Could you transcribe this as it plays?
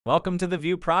Welcome to the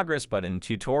Vue Progress Button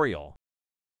tutorial.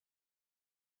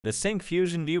 The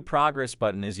Syncfusion Vue Progress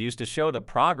Button is used to show the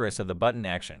progress of the button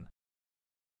action.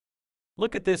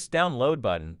 Look at this download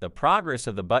button. The progress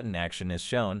of the button action is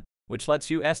shown, which lets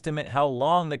you estimate how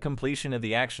long the completion of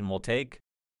the action will take.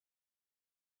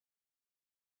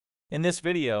 In this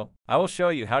video, I will show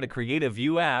you how to create a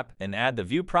Vue app and add the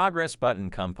Vue Progress Button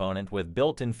component with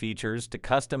built-in features to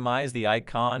customize the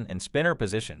icon and spinner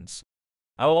positions.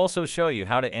 I will also show you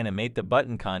how to animate the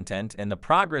button content and the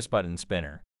progress button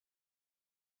spinner.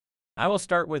 I will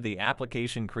start with the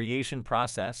application creation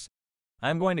process.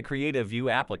 I'm going to create a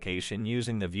Vue application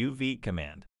using the vuejs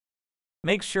command.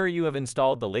 Make sure you have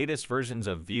installed the latest versions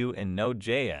of Vue and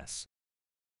Node.js.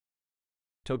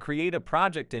 To create a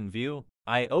project in Vue,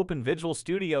 I open Visual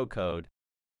Studio Code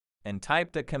and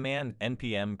type the command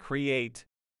npm create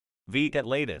Vue at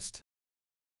latest.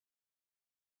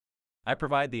 I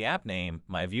provide the app name,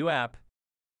 my Vue app.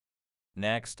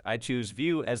 Next, I choose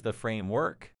Vue as the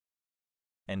framework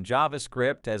and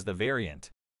JavaScript as the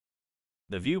variant.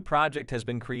 The Vue project has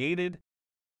been created.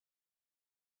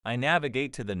 I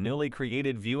navigate to the newly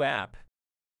created Vue app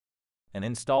and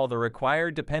install the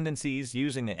required dependencies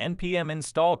using the npm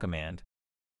install command.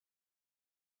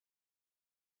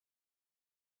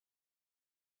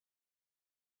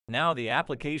 Now the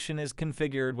application is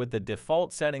configured with the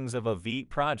default settings of a Vue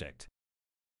project.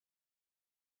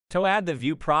 To add the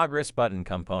Vue Progress Button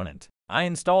component, I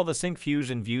install the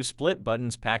Syncfusion Vue Split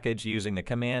Buttons package using the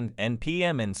command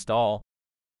npm install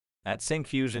at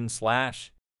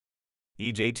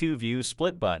syncfusion/ej2 Vue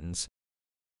Split Buttons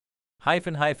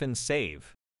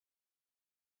 --save.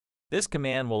 This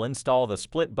command will install the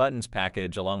Split Buttons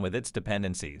package along with its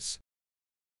dependencies.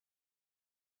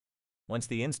 Once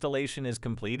the installation is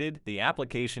completed, the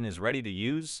application is ready to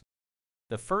use.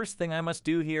 The first thing I must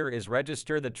do here is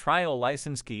register the trial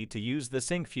license key to use the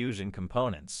Syncfusion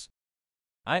components.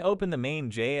 I open the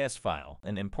main.js file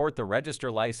and import the register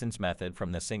license method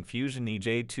from the Syncfusion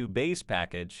ej2 base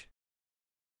package.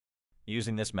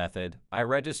 Using this method, I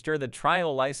register the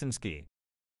trial license key.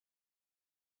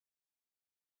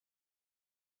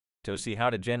 To see how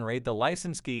to generate the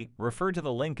license key, refer to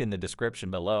the link in the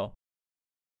description below.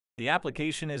 The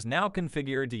application is now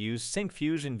configured to use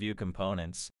Syncfusion Vue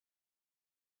components.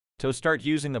 To start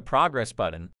using the progress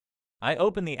button, I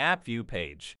open the app Vue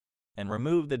page and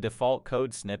remove the default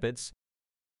code snippets.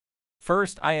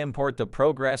 First, I import the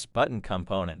progress button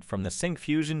component from the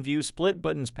Syncfusion Vue Split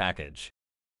Buttons package.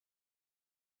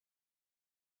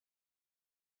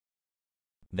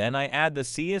 Then I add the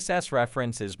CSS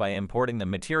references by importing the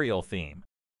material theme.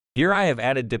 Here I have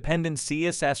added dependent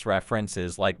CSS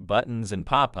references like buttons and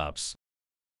pop-ups,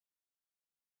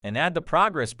 and add the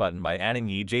progress button by adding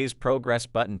vuejs progress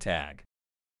button tag.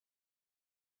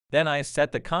 Then I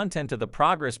set the content of the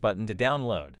progress button to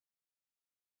download.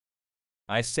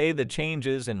 I save the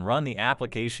changes and run the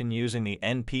application using the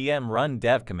npm run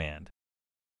dev command.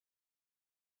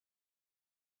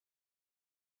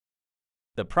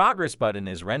 The progress button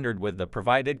is rendered with the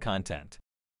provided content,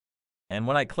 and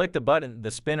when I click the button, the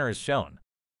spinner is shown.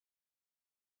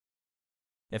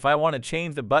 If I want to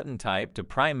change the button type to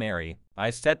primary, I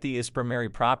set the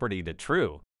isPrimary property to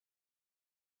true.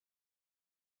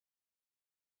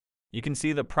 You can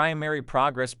see the primary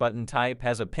progress button type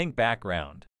has a pink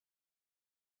background.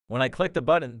 When I click the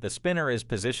button, the spinner is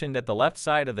positioned at the left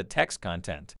side of the text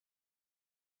content.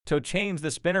 To change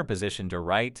the spinner position to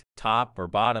right, top, or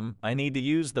bottom, I need to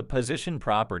use the position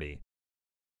property.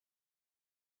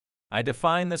 I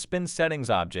define the spin settings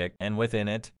object and within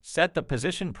it, set the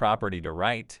position property to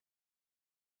right.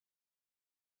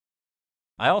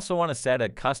 I also want to set a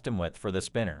custom width for the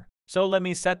spinner, so let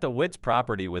me set the width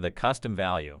property with a custom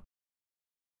value.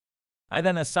 I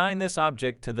then assign this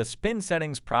object to the spin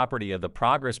settings property of the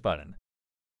progress button.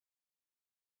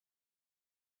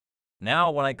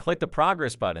 Now when I click the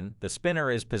progress button, the spinner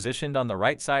is positioned on the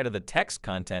right side of the text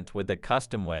content with the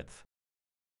custom width.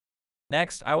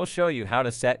 Next, I will show you how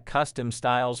to set custom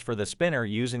styles for the spinner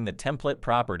using the template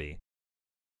property.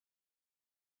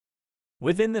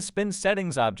 Within the spin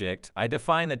settings object, I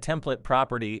define a template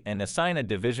property and assign a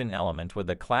division element with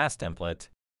the class template.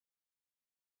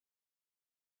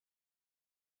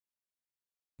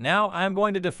 Now I'm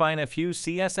going to define a few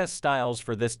CSS styles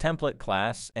for this template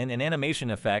class and an animation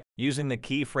effect using the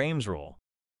keyframes rule.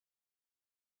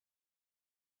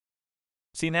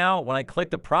 See now, when I click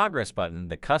the progress button,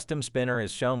 the custom spinner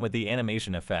is shown with the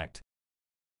animation effect.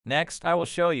 Next, I will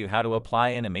show you how to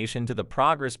apply animation to the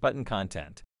progress button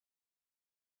content.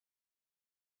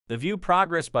 The Vue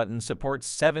Progress Button supports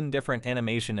 7 different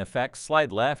animation effects: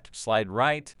 slide left, slide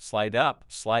right, slide up,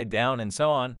 slide down, and so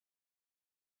on.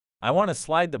 I want to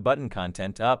slide the button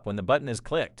content up when the button is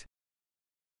clicked.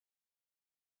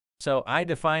 So I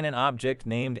define an object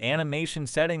named animation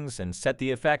settings and set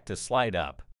the effect to slide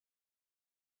up.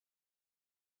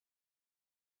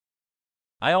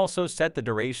 I also set the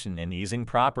duration and easing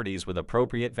properties with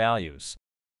appropriate values.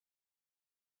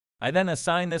 I then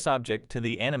assign this object to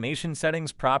the animation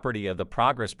settings property of the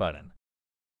progress button.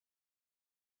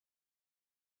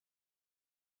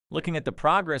 Looking at the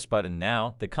progress button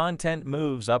now, the content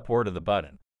moves upward of the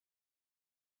button.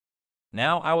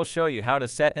 Now I will show you how to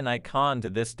set an icon to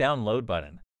this download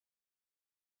button.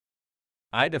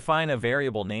 I define a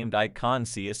variable named icon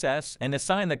CSS and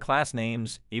assign the class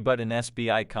names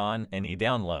eButtonSBIcon and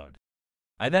eDownload.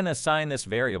 I then assign this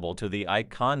variable to the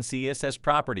icon CSS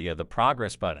property of the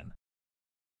progress button.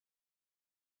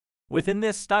 Within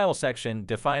this style section,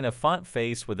 define a font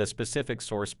face with a specific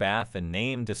source path and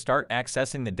name to start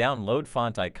accessing the download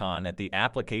font icon at the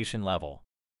application level.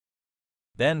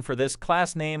 Then for this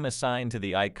class name assigned to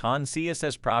the icon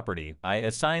CSS property, I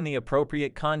assign the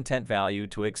appropriate content value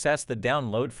to access the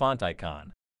download font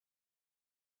icon.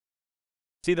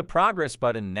 See the progress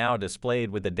button now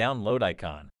displayed with the download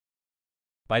icon.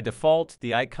 By default,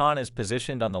 the icon is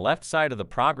positioned on the left side of the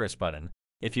progress button.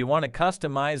 If you want to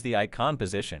customize the icon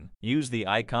position, use the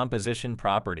icon position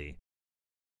property.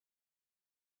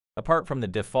 Apart from the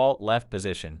default left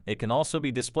position, it can also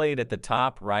be displayed at the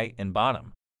top, right, and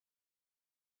bottom.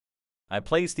 I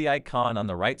place the icon on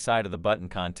the right side of the button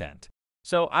content.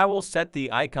 So I will set the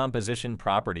icon position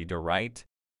property to right.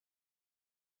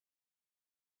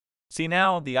 See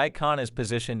now, the icon is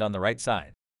positioned on the right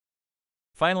side.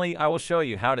 Finally, I will show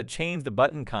you how to change the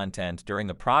button content during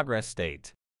the progress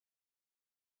state.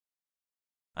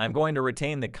 I'm going to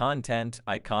retain the content,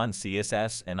 icon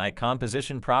CSS, and icon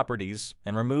position properties,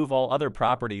 and remove all other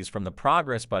properties from the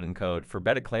progress button code for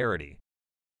better clarity.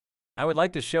 I would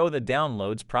like to show the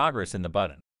download's progress in the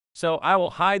button. So I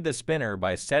will hide the spinner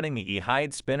by setting the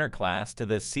eHideSpinner class to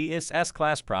the CSS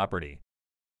class property.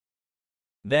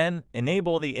 Then,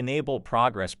 enable the Enable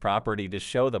Progress property to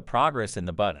show the progress in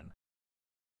the button.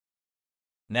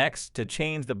 Next, to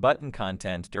change the button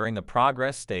content during the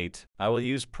progress state, I will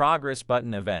use Progress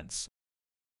Button events.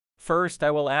 First,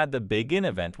 I will add the Begin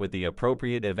event with the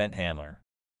appropriate event handler.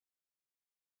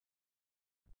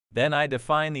 Then I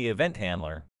define the event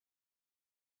handler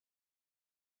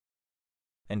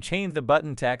and change the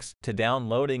button text to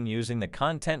downloading using the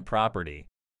content property.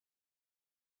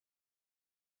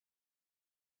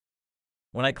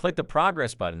 When I click the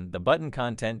progress button, the button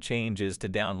content changes to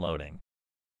downloading.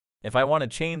 If I want to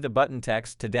change the button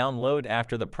text to download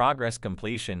after the progress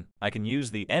completion, I can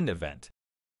use the End event.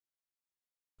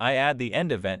 I add the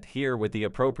End event here with the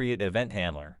appropriate event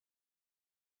handler.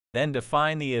 Then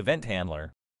define the event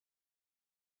handler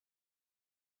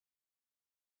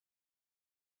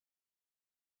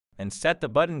and set the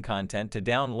button content to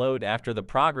download after the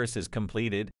progress is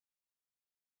completed.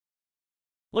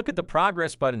 Look at the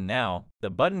progress button now.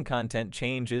 The button content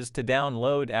changes to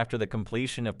download after the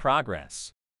completion of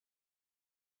progress.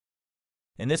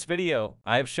 In this video,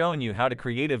 I have shown you how to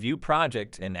create a Vue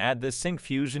project and add the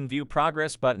Syncfusion Vue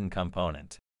Progress Button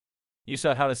component. You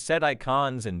saw how to set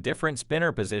icons in different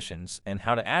spinner positions and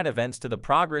how to add events to the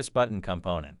Progress Button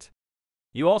component.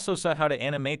 You also saw how to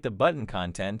animate the button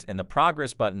content in the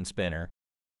Progress Button spinner.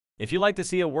 If you'd like to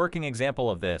see a working example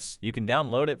of this, you can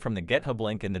download it from the GitHub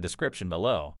link in the description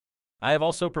below. I have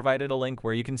also provided a link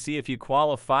where you can see if you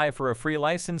qualify for a free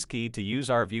license key to use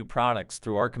our Vue products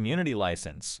through our community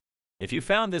license. If you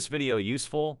found this video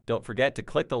useful, don't forget to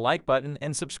click the like button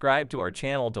and subscribe to our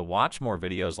channel to watch more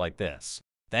videos like this.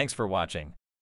 Thanks for watching.